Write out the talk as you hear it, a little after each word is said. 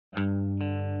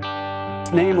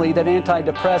namely that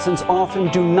antidepressants often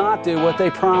do not do what they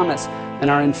promise and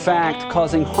are in fact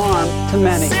causing harm to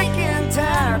many.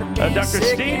 Dr.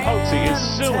 Steve Hotze is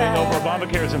suing over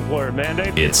Obamacare's employer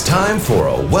mandate. It's time for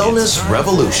a Wellness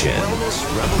Revolution.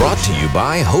 Brought to you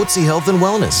by Hotze Health and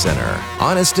Wellness Center.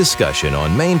 Honest discussion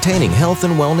on maintaining health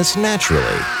and wellness naturally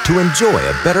to enjoy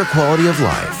a better quality of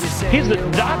life. He's the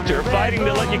doctor fighting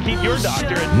to let you keep your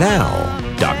doctor.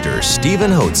 Now, Dr.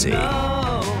 Stephen Hotze.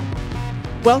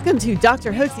 Welcome to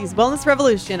Dr. Hotze's Wellness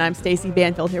Revolution. I'm Stacy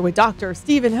Banfield here with Dr.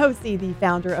 Stephen Hotze, the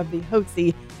founder of the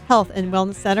Hotze Health and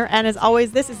Wellness Center. And as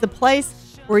always, this is the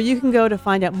place where you can go to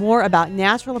find out more about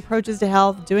natural approaches to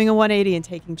health, doing a 180 and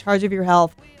taking charge of your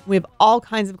health. We have all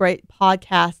kinds of great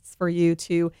podcasts for you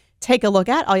to take a look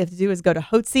at. All you have to do is go to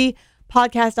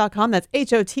Hotzepodcast.com. That's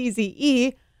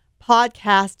HOTZE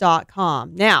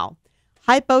podcast.com. Now,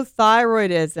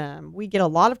 hypothyroidism. We get a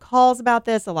lot of calls about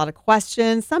this, a lot of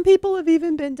questions. Some people have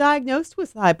even been diagnosed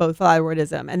with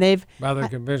hypothyroidism, and they've by their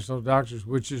conventional doctors,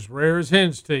 which is rare as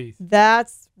hen's teeth.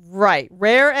 That's right,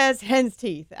 rare as hen's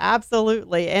teeth,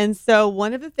 absolutely. And so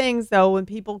one of the things, though, when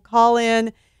people call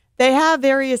in, they have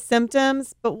various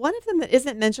symptoms, but one of them that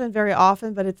isn't mentioned very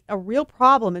often, but it's a real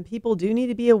problem, and people do need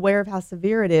to be aware of how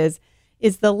severe it is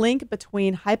the link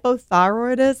between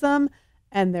hypothyroidism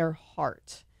and their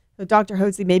heart. So Dr.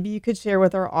 Hotze, maybe you could share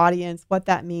with our audience what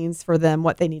that means for them,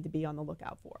 what they need to be on the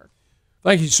lookout for.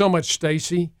 Thank you so much,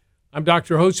 Stacy. I'm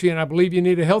Dr. Hotze, and I believe you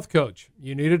need a health coach.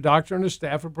 You need a doctor and a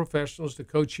staff of professionals to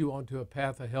coach you onto a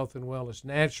path of health and wellness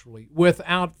naturally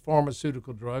without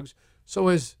pharmaceutical drugs. So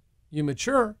as you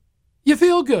mature, you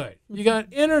feel good. You got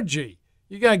energy.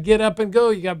 You got to get up and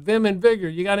go. You got vim and vigor.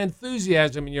 You got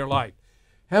enthusiasm in your life.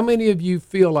 How many of you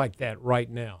feel like that right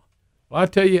now? Well, I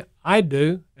tell you, I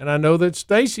do, and I know that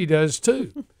Stacy does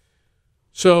too.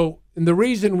 So, and the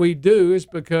reason we do is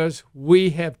because we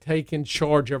have taken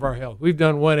charge of our health. We've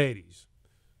done 180s.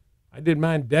 I did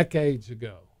mine decades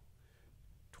ago,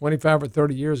 25 or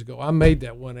 30 years ago. I made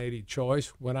that 180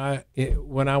 choice when I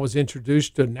was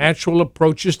introduced to natural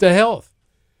approaches to health.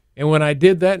 And when I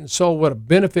did that and saw what a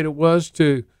benefit it was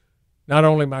to not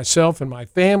only myself and my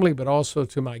family, but also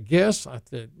to my guests, I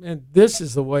said, man, this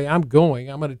is the way I'm going.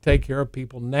 I'm going to take care of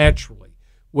people naturally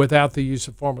without the use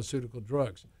of pharmaceutical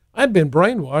drugs. I'd been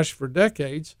brainwashed for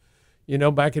decades,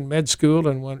 back in med school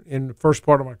and in the first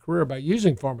part of my career by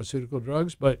using pharmaceutical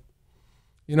drugs. But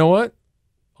you know what?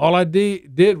 All I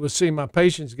did was see my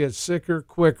patients get sicker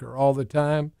quicker all the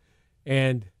time,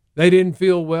 and they didn't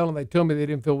feel well, and they told me they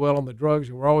didn't feel well on the drugs,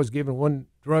 and we're always given one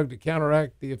drug to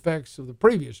counteract the effects of the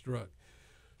previous drug.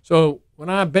 So when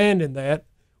I abandoned that,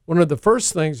 one of the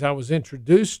first things I was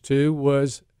introduced to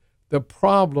was the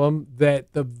problem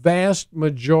that the vast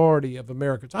majority of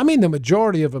Americans, I mean the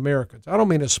majority of Americans, I don't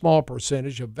mean a small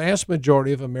percentage, a vast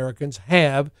majority of Americans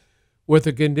have with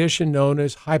a condition known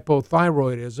as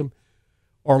hypothyroidism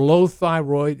or low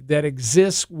thyroid that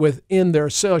exists within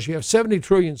their cells. You have 70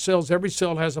 trillion cells. Every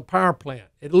cell has a power plant,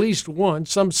 at least one.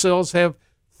 Some cells have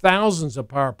thousands of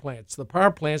power plants. The power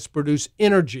plants produce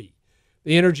energy.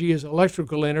 The energy is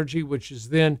electrical energy, which is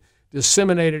then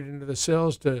disseminated into the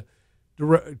cells to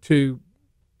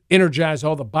energize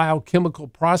all the biochemical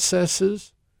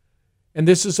processes. And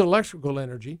this is electrical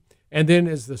energy. And then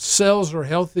as the cells are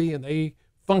healthy and they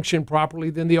function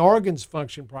properly, then the organs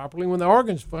function properly. When the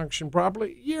organs function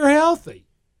properly, you're healthy.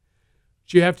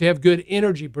 But you have to have good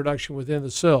energy production within the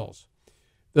cells.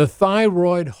 The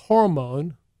thyroid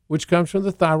hormone, which comes from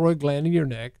the thyroid gland in your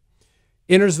neck,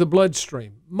 enters the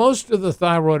bloodstream. Most of the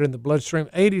thyroid in the bloodstream,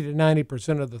 80 to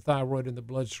 90% of the thyroid in the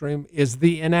bloodstream, is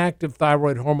the inactive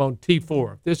thyroid hormone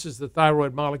T4. This is the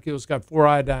thyroid molecule. It's got 4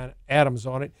 iodine atoms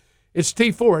on it. It's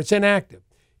T4. It's inactive.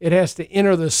 It has to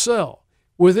enter the cell.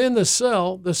 Within the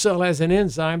cell has an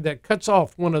enzyme that cuts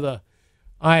off one of the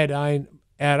iodine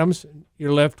atoms.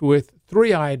 You're left with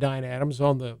 3 iodine atoms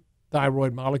on the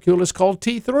thyroid molecule. It's called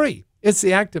T3. It's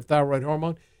the active thyroid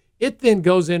hormone. It then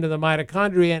goes into the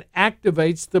mitochondria and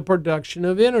activates the production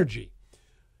of energy.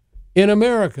 In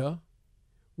America,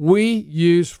 we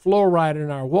use fluoride in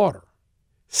our water.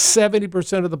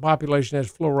 70% of the population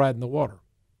has fluoride in the water.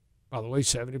 By the way,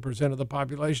 70% of the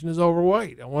population is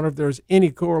overweight. I wonder if there's any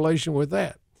correlation with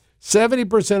that.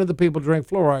 70% of the people drink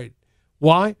fluoride.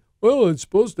 Why? Well, it's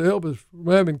supposed to help us from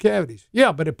having cavities.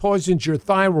 Yeah, but it poisons your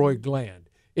thyroid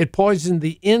gland. It poisons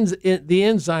the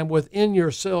enzyme within your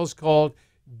cells called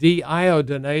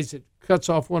deiodinase. It cuts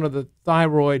off one of the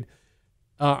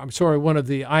one of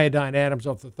the iodine atoms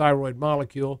off the thyroid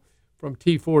molecule from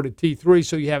T4 to T3,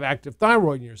 so you have active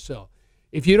thyroid in your cell.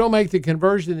 If you don't make the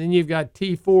conversion, then you've got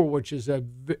T4, which is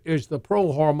the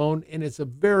prohormone, and it's a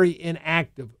very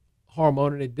inactive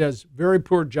hormone, and it does very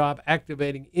poor job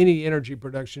activating any energy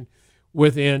production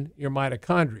within your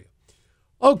mitochondria.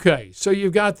 Okay, so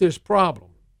you've got this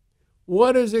problem.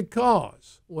 What does it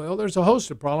cause? Well, there's a host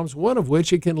of problems, one of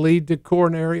which it can lead to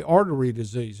coronary artery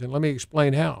disease, and let me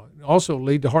explain how. It can also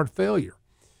lead to heart failure.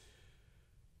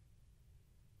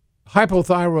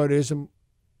 Hypothyroidism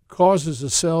causes the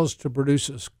cells to produce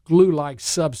a glue-like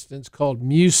substance called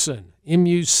mucin,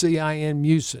 M-U-C-I-N,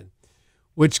 mucin,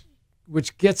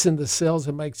 which gets in the cells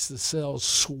and makes the cells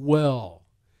swell.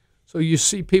 So you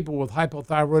see people with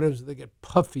hypothyroidism, they get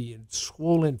puffy and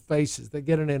swollen faces. They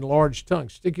get an enlarged tongue.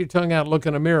 Stick your tongue out, look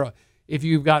in a mirror. If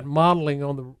you've got mottling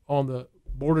on the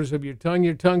borders of your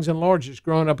tongue's enlarged. It's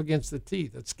growing up against the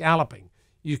teeth. It's scalloping.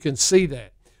 You can see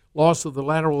that. Loss of the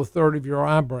lateral third of your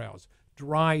eyebrows.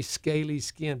 Dry, scaly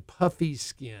skin, puffy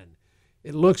skin.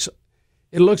 It looks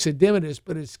edematous,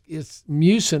 but it's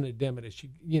mucin edematous.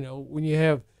 You know, when you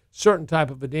have certain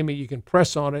type of edema, you can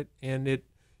press on it and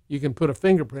you can put a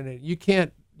fingerprint in it. You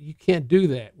can't do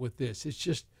that with this. It's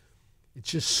just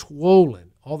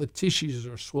swollen. All the tissues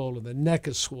are swollen. The neck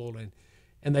is swollen,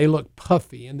 and they look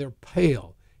puffy and they're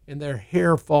pale, and their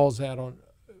hair falls out on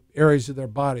areas of their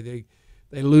body.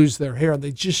 They lose their hair, and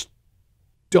they just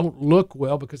don't look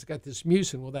well because they got this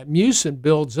mucin. Well, that mucin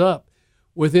builds up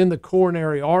within the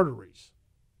coronary arteries,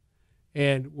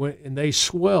 and they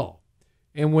swell.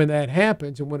 And when that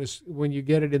happens, and when you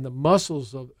get it in the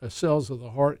muscles of cells of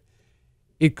the heart,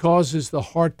 it causes the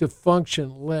heart to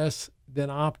function less than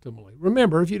optimally.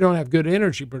 Remember, if you don't have good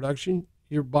energy production,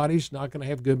 your body's not going to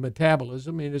have good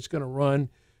metabolism, and it's going to run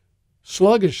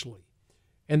sluggishly.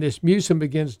 And this mucin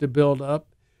begins to build up.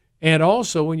 And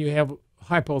also, when you have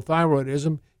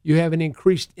hypothyroidism, you have an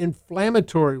increased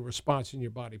inflammatory response in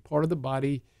your body. Part of the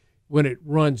body, when it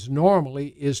runs normally,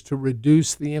 is to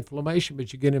reduce the inflammation,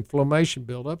 but you get inflammation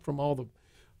buildup from all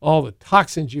the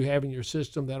toxins you have in your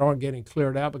system that aren't getting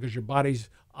cleared out because your body's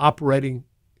operating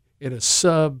at a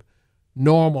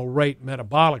sub-normal rate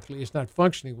metabolically. It's not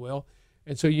functioning well.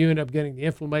 And so you end up getting the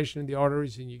inflammation in the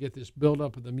arteries, and you get this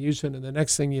buildup of the mucin, and the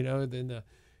next thing you know, then the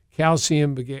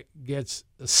calcium gets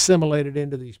assimilated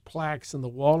into these plaques in the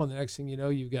wall, and the next thing you know,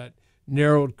 you've got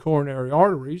narrowed coronary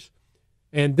arteries.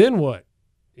 And then what?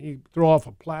 You throw off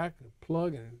a plaque, a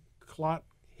plug, and a clot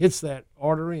hits that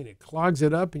artery, and it clogs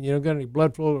it up, and you don't get any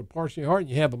blood flow to parts of your heart, and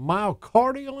you have a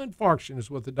myocardial infarction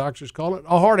is what the doctors call it,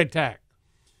 a heart attack.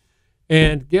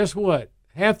 And guess what?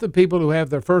 Half the people who have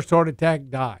their first heart attack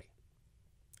die.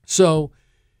 So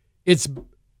it's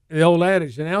the old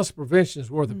adage, an ounce of prevention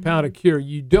is worth a pound of cure.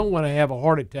 You don't want to have a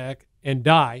heart attack and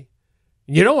die.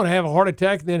 You don't want to have a heart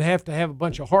attack and then have to have a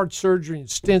bunch of heart surgery and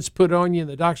stents put on you, and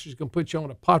the doctor's going to put you on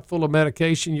a pot full of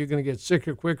medication. You're going to get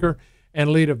sicker quicker and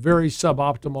lead a very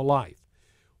suboptimal life.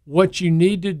 What you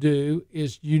need to do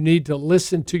is you need to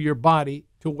listen to your body,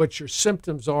 to what your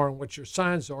symptoms are and what your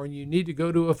signs are, and you need to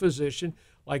go to a physician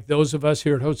like those of us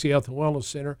here at Hotze Health and Wellness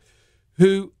Center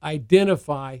who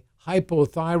identify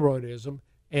hypothyroidism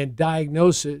and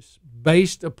diagnosis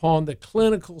based upon the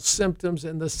clinical symptoms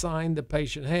and the sign the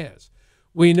patient has.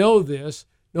 We know this,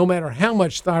 no matter how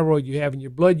much thyroid you have in your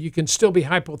blood, you can still be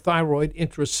hypothyroid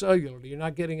intracellularly. You're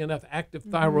not getting enough active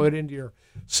thyroid into your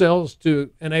cells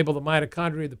to enable the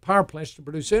mitochondria, the power plants, to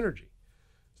produce energy.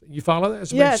 You follow that?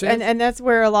 Does it make sense? And that's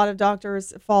where a lot of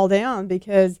doctors fall down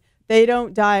because they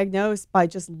don't diagnose by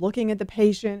just looking at the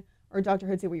patient, or Dr.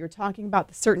 Hotze, what you're talking about,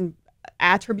 the certain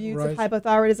attributes of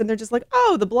hypothyroidism. They're just like,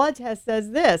 oh, the blood test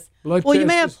says this. You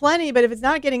may have plenty, but if it's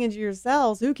not getting into your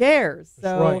cells, who cares?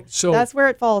 So that's where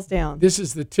it falls down. This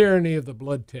is the tyranny of the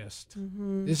blood test.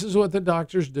 This is what the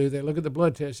doctors do. They look at the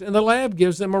blood test, and the lab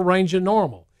gives them a range of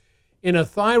normal. In a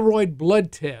thyroid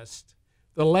blood test,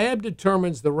 the lab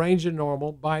determines the range of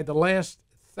normal by the last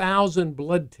 1,000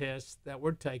 blood tests that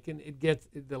were taken.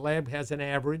 The lab has an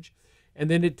average. And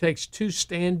then it takes two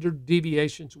standard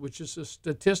deviations, which is a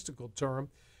statistical term.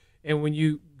 And when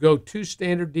you go two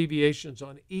standard deviations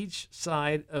on each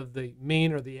side of the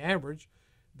mean or the average,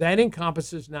 that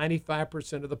encompasses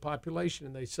 95% of the population.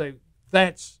 And they say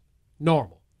that's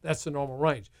normal. That's the normal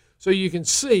range. So you can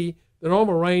see the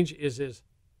normal range is as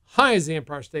high as the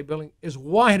Empire State Building, as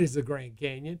wide as the Grand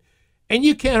Canyon, and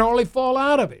you can't hardly fall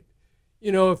out of it.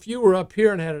 You know, if you were up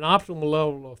here and had an optimal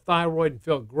level of thyroid and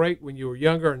felt great when you were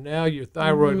younger, and now your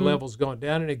thyroid level's gone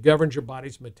down, and it governs your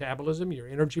body's metabolism, your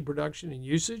energy production and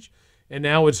usage, and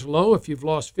now it's low. If you've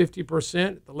lost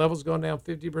 50%, the level's gone down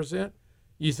 50%,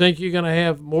 you think you're going to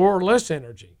have more or less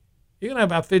energy. You're going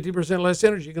to have about 50% less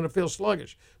energy. You're going to feel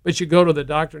sluggish. But you go to the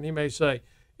doctor, and he may say,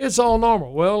 it's all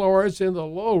normal. Well, or it's in the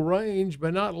low range,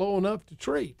 but not low enough to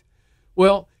treat.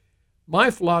 Well,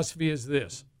 my philosophy is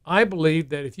this. I believe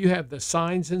that if you have the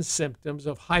signs and symptoms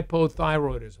of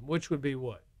hypothyroidism, which would be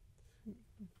what?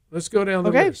 Let's go down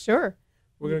the list. Okay, sure.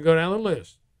 We're going to go down the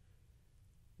list.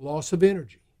 Loss of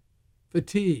energy,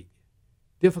 fatigue,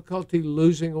 difficulty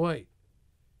losing weight,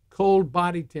 cold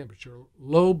body temperature,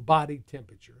 low body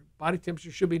temperature. Body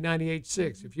temperature should be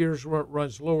 98.6. If yours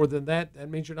runs lower than that, that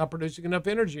means you're not producing enough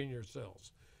energy in your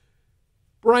cells.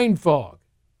 Brain fog,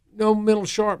 no mental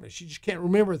sharpness. You just can't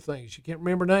remember things. You can't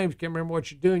remember names. You can't remember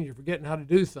what you're doing. You're forgetting how to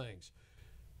do things.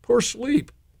 Poor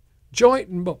sleep, joint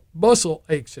and muscle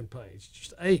aches and pains.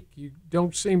 Just ache. You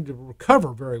don't seem to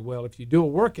recover very well if you do a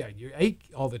workout. You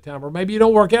ache all the time, or maybe you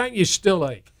don't work out and you still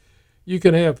ache. You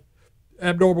can have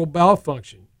abnormal bowel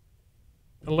function.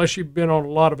 Unless you've been on a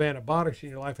lot of antibiotics in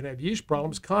your life and have yeast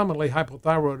problems, commonly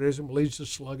hypothyroidism leads to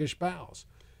sluggish bowels.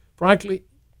 Frankly,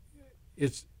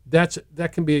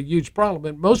 that can be a huge problem.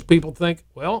 And most people think,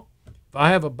 well, if I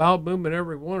have a bowel movement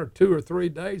every 1 or 2 or 3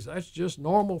 days, that's just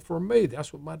normal for me.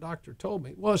 That's what my doctor told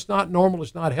me. Well, it's not normal.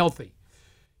 It's not healthy.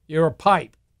 You're a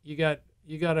pipe. You got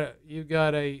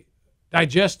a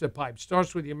digestive pipe.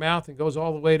 Starts with your mouth and goes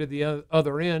all the way to the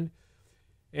other end,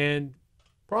 and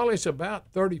probably it's about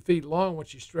 30 feet long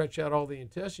once you stretch out all the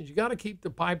intestines. You got to keep the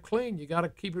pipe clean. You got to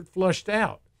keep it flushed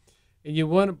out, and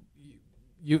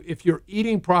if you're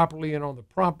eating properly and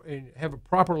and have a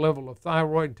proper level of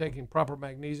thyroid and taking proper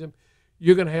magnesium,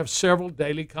 you're going to have several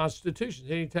daily constitutions.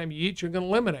 Anytime you eat, you're going to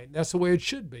eliminate. And that's the way it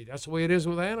should be. That's the way it is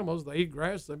with animals. They eat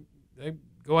grass. They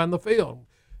go out in the field.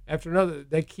 After another,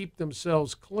 they keep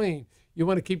themselves clean. You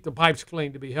want to keep the pipes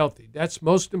clean to be healthy. That's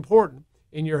most important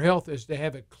in your health, is to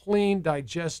have a clean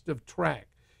digestive tract.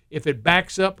 If it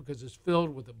backs up because it's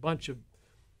filled with a bunch of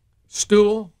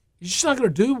stool, you're just not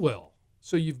going to do well.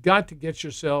 So you've got to get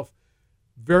yourself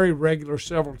very regular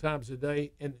several times a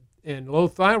day, and low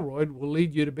thyroid will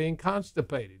lead you to being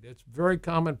constipated. It's a very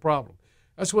common problem.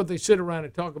 That's what they sit around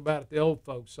and talk about at the old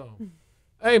folks' home.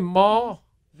 Hey, Ma,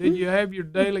 did you have your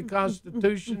daily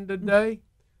constitution today?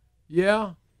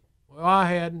 Yeah? Well, I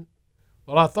hadn't.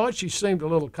 Well, I thought you seemed a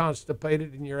little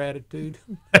constipated in your attitude.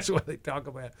 That's what they talk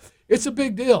about. It's a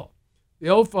big deal. The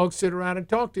old folks sit around and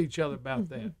talk to each other about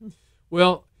that.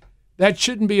 Well, that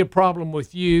shouldn't be a problem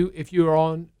with you if you're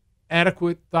on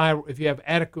if you have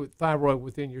adequate thyroid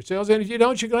within your cells. And if you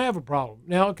don't, you're going to have a problem.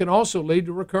 Now, it can also lead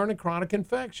to recurrent and chronic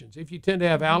infections. If you tend to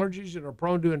have allergies and are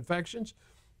prone to infections,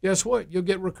 guess what? You'll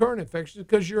get recurrent infections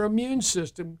because your immune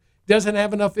system doesn't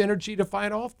have enough energy to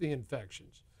fight off the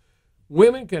infections.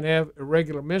 Women can have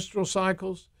irregular menstrual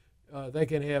cycles. They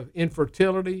can have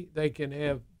infertility. They can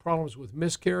have problems with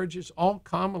miscarriages, all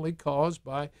commonly caused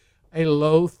by a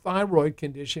low thyroid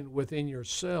condition within your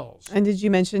cells. And did you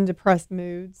mention depressed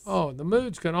moods? Oh, the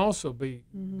moods can also be,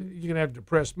 you can have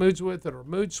depressed moods with it, or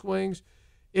mood swings.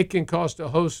 It can cause a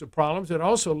host of problems. It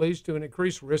also leads to an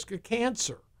increased risk of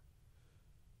cancer.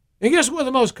 And guess what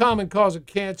the most common cause of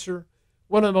cancer?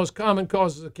 One of the most common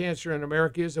causes of cancer in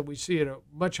America is that we see it at a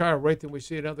much higher rate than we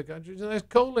see in other countries, and that's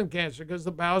colon cancer, because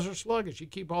the bowels are sluggish. You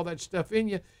keep all that stuff in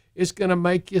you, it's going to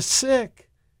make you sick.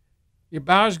 Your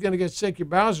bowels are going to get sick. Your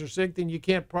bowels are sick, then you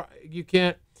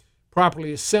can't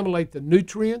properly assimilate the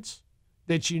nutrients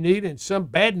that you need, and some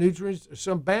bad nutrients or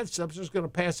some bad substance is going to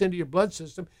pass into your blood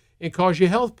system and cause you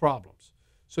health problems.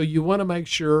 So you want to make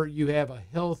sure you have a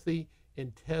healthy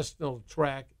intestinal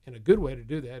tract, and a good way to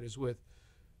do that is with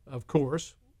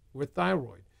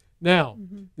thyroid. Now,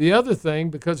 the other thing,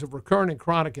 because of recurrent and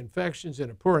chronic infections in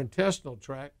a poor intestinal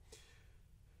tract,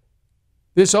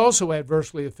 this also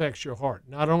adversely affects your heart.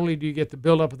 Not only do you get the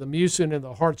buildup of the mucin in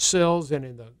the heart cells and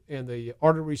in the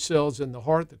artery cells in the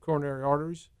heart, the coronary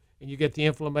arteries, and you get the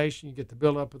inflammation, you get the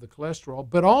buildup of the cholesterol,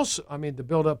 but also, the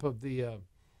buildup of the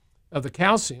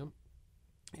calcium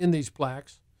in these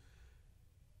plaques.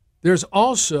 There's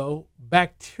also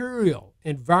bacterial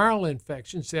and viral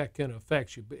infections that can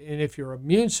affect you. And if your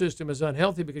immune system is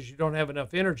unhealthy because you don't have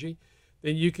enough energy,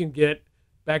 then you can get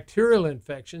bacterial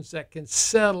infections that can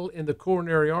settle in the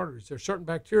coronary arteries. There are certain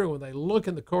bacteria, when they look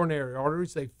in the coronary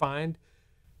arteries, they find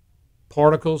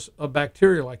particles of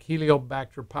bacteria like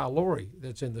Helicobacter pylori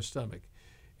that's in the stomach.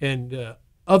 And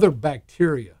other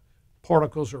bacteria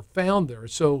particles are found there.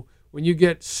 So when you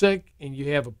get sick and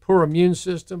you have a poor immune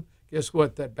system, guess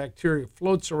what? That bacteria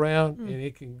floats around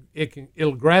and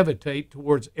it'll gravitate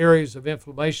towards areas of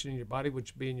inflammation in your body,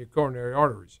 which would be in your coronary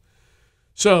arteries.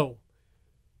 So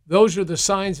those are the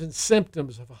signs and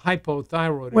symptoms of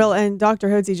hypothyroidism. Well, and Dr.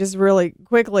 Hotze, just really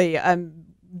quickly,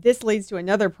 this leads to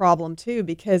another problem too,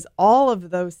 because all of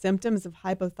those symptoms of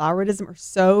hypothyroidism are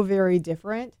so very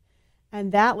different,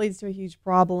 and that leads to a huge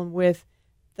problem with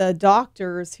the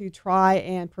doctors who try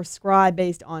and prescribe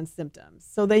based on symptoms.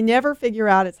 So they never figure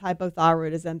out it's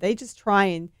hypothyroidism. They just try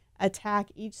and attack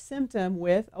each symptom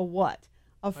with a what?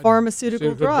 A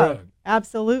pharmaceutical drug.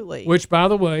 Absolutely. Which, by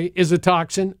the way, is a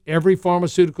toxin. Every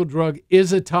pharmaceutical drug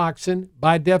is a toxin.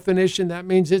 By definition, that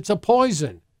means it's a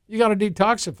poison. You got to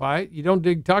detoxify it. You don't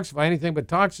detoxify anything but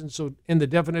toxins. So in the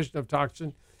definition of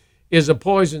toxin is a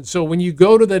poison. So when you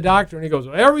go to the doctor and he goes,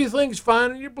 well, everything's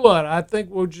fine in your blood, I think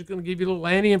we're just going to give you a little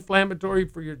anti-inflammatory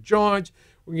for your joints.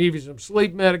 We're going to give you some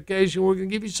sleep medication. We're going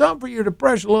to give you something for your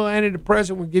depression, a little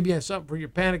antidepressant. We'll give you something for your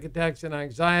panic attacks and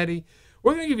anxiety.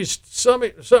 We're going to give you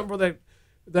something for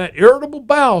that irritable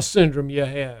bowel syndrome you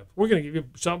have. We're going to give you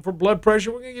something for blood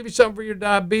pressure. We're going to give you something for your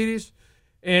diabetes.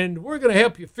 And we're going to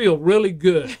help you feel really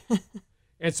good.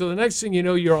 And so the next thing you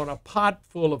know, you're on a pot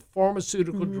full of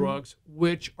pharmaceutical drugs,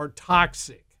 which are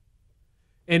toxic.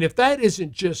 And if that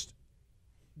isn't just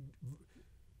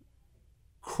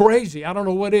crazy, I don't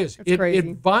know what is.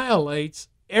 It violates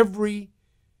every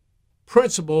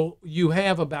principle you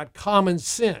have about common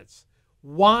sense.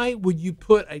 Why would you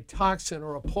put a toxin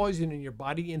or a poison in your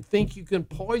body and think you can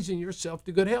poison yourself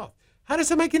to good health? How does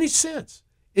that make any sense?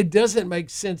 It doesn't make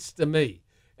sense to me.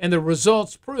 And the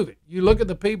results prove it. You look at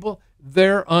the people,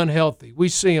 they're unhealthy. We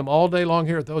see them all day long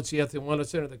here at the Hotze Health and Wellness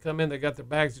Center. They come in, they got their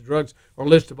bags of drugs or a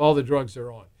list of all the drugs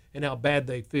they're on and how bad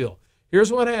they feel.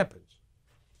 Here's what happens.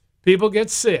 People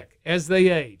get sick as they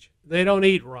age. They don't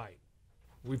eat right.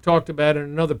 We've talked about it in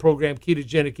another program,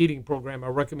 ketogenic eating program. I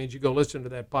recommend you go listen to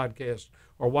that podcast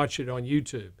or watch it on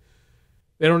YouTube.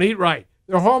 They don't eat right.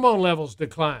 Their hormone levels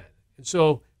decline. And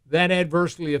so that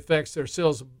adversely affects their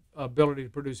cells' ability to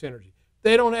produce energy.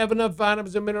 They don't have enough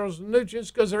vitamins and minerals and nutrients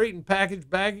because they're eating packaged,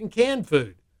 bagged, and canned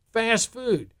food, fast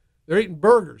food. They're eating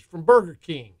burgers from Burger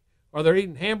King, or they're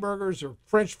eating hamburgers or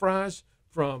French fries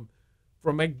from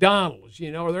McDonald's,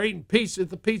 or they're eating pizza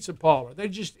at the pizza parlor.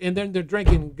 And then they're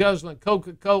drinking and guzzling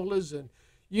Coca-Colas and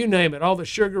you name it, all the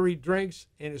sugary drinks.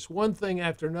 And it's one thing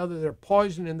after another. They're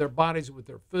poisoning their bodies with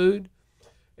their food.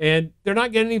 And they're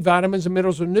not getting any vitamins and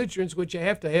minerals and nutrients, which you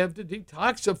have to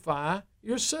detoxify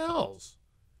your cells.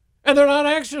 And they're not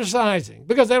exercising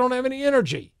because they don't have any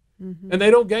energy. And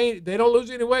they don't lose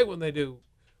any weight when they do.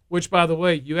 Which, by the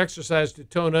way, you exercise to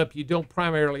tone up. You don't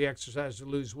primarily exercise to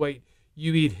lose weight.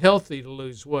 You eat healthy to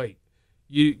lose weight.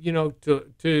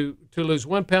 To lose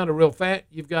 1 pound of real fat,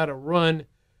 you've got to run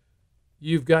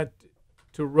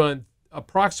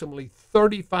approximately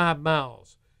 35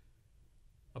 miles.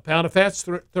 A pound of fat's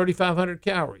 3,500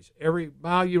 calories. Every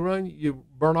mile you run, you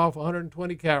burn off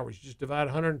 120 calories. Just divide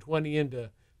 120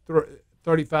 into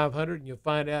 3,500, and you'll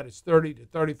find out it's 30 to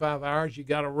 35 hours you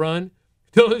got to run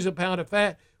to lose a pound of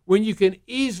fat, when you can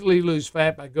easily lose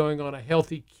fat by going on a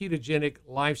healthy ketogenic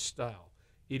lifestyle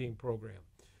eating program.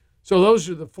 So those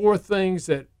are the 4 things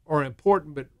that are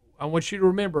important, but I want you to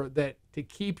remember that to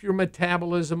keep your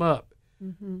metabolism up,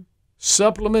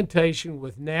 supplementation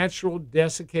with natural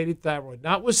desiccated thyroid,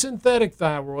 not with synthetic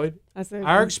thyroid.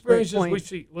 Our experiences, we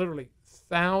see literally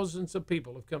thousands of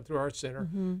people have come through our center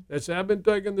that say, I've been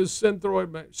taking this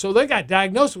Synthroid. So they got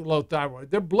diagnosed with low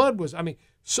thyroid. Their blood was,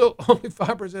 so only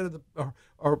 5% of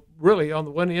or really on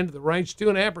the one end of the range,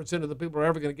 2.5% of the people are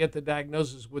ever going to get the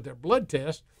diagnosis with their blood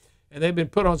test. And they've been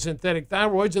put on synthetic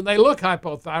thyroids and they look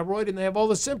hypothyroid and they have all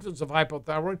the symptoms of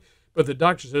hypothyroid. But the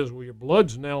doctor says, well, your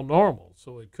blood's now normal,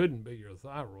 so it couldn't be your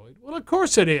thyroid. Well, of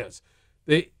course it is.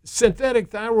 The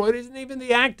synthetic thyroid isn't even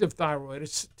the active thyroid.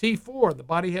 It's T4. The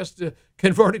body has to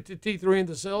convert it to T3 in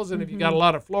the cells, and if you got a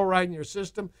lot of fluoride in your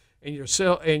system and your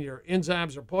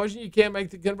enzymes are poisoned, you can't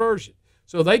make the conversion.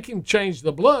 So they can change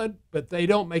the blood, but they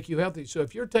don't make you healthy. So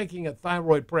if you're taking a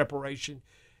thyroid preparation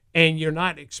and you're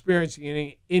not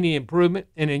experiencing any improvement,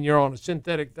 and then you're on a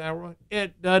synthetic thyroid,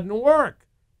 it doesn't work.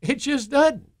 It just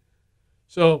doesn't.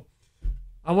 So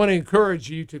I want to encourage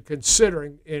you to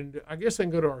consider, and I guess I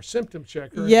can go to our symptom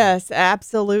checker. Yes,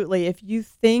 absolutely. If you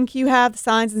think you have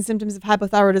signs and symptoms of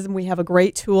hypothyroidism, we have a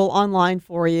great tool online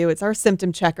for you. It's our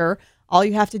symptom checker. All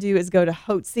you have to do is go to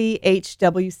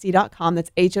hotzehwc.com.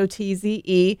 That's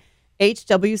HOTZE,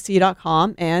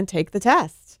 HWC.com, and take the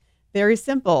test. Very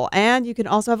simple. And you can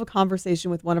also have a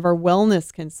conversation with one of our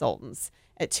wellness consultants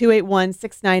at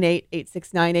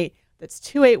 281-698-8698. That's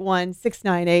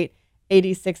 281-698-8698.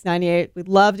 8698. We'd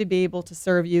love to be able to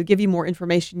serve you, give you more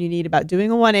information you need about doing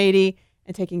a 180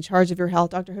 and taking charge of your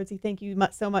health. Dr. Hotze, thank you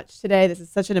so much today. This is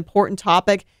such an important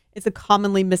topic. It's a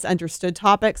commonly misunderstood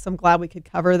topic, so I'm glad we could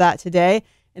cover that today.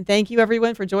 And thank you,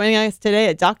 everyone, for joining us today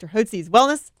at Dr. Hotze's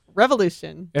Wellness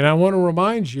Revolution. And I want to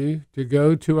remind you to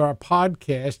go to our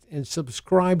podcast and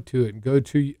subscribe to it, and go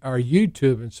to our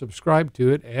YouTube and subscribe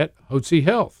to it at Hotze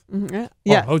Health. Mm-hmm.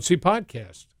 Yeah, Hotze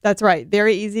Podcast. that's right.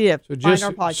 Very easy to find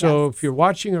our podcast. So if you're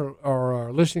watching or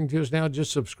are listening to us now,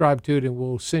 just subscribe to it, and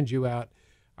we'll send you out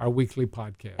our weekly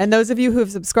podcast. And those of you who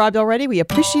have subscribed already, we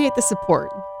appreciate the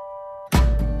support.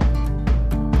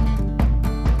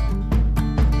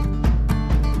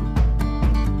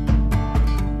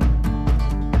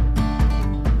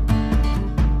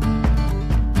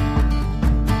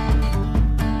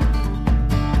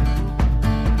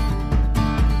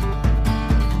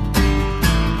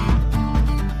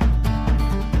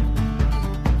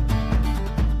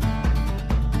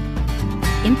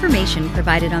 Information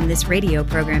provided on this radio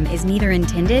program is neither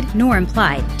intended nor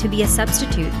implied to be a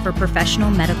substitute for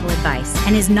professional medical advice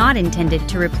and is not intended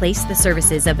to replace the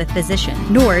services of a physician,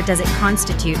 nor does it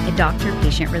constitute a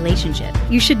doctor-patient relationship.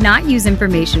 You should not use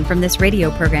information from this radio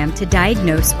program to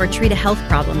diagnose or treat a health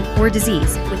problem or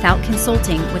disease without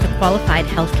consulting with a qualified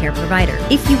healthcare provider.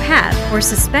 If you have or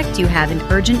suspect you have an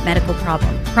urgent medical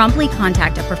problem, promptly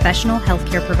contact a professional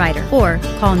healthcare provider or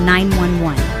call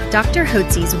 911. Dr.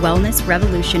 Hotze's Wellness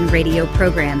Revolution radio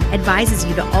program advises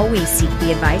you to always seek the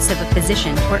advice of a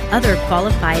physician or other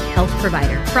qualified health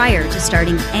provider prior to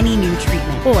starting any new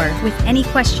treatment or with any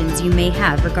questions you may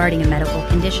have regarding a medical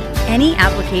condition. Any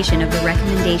application of the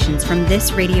recommendations from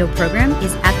this radio program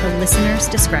is at the listener's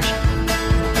discretion.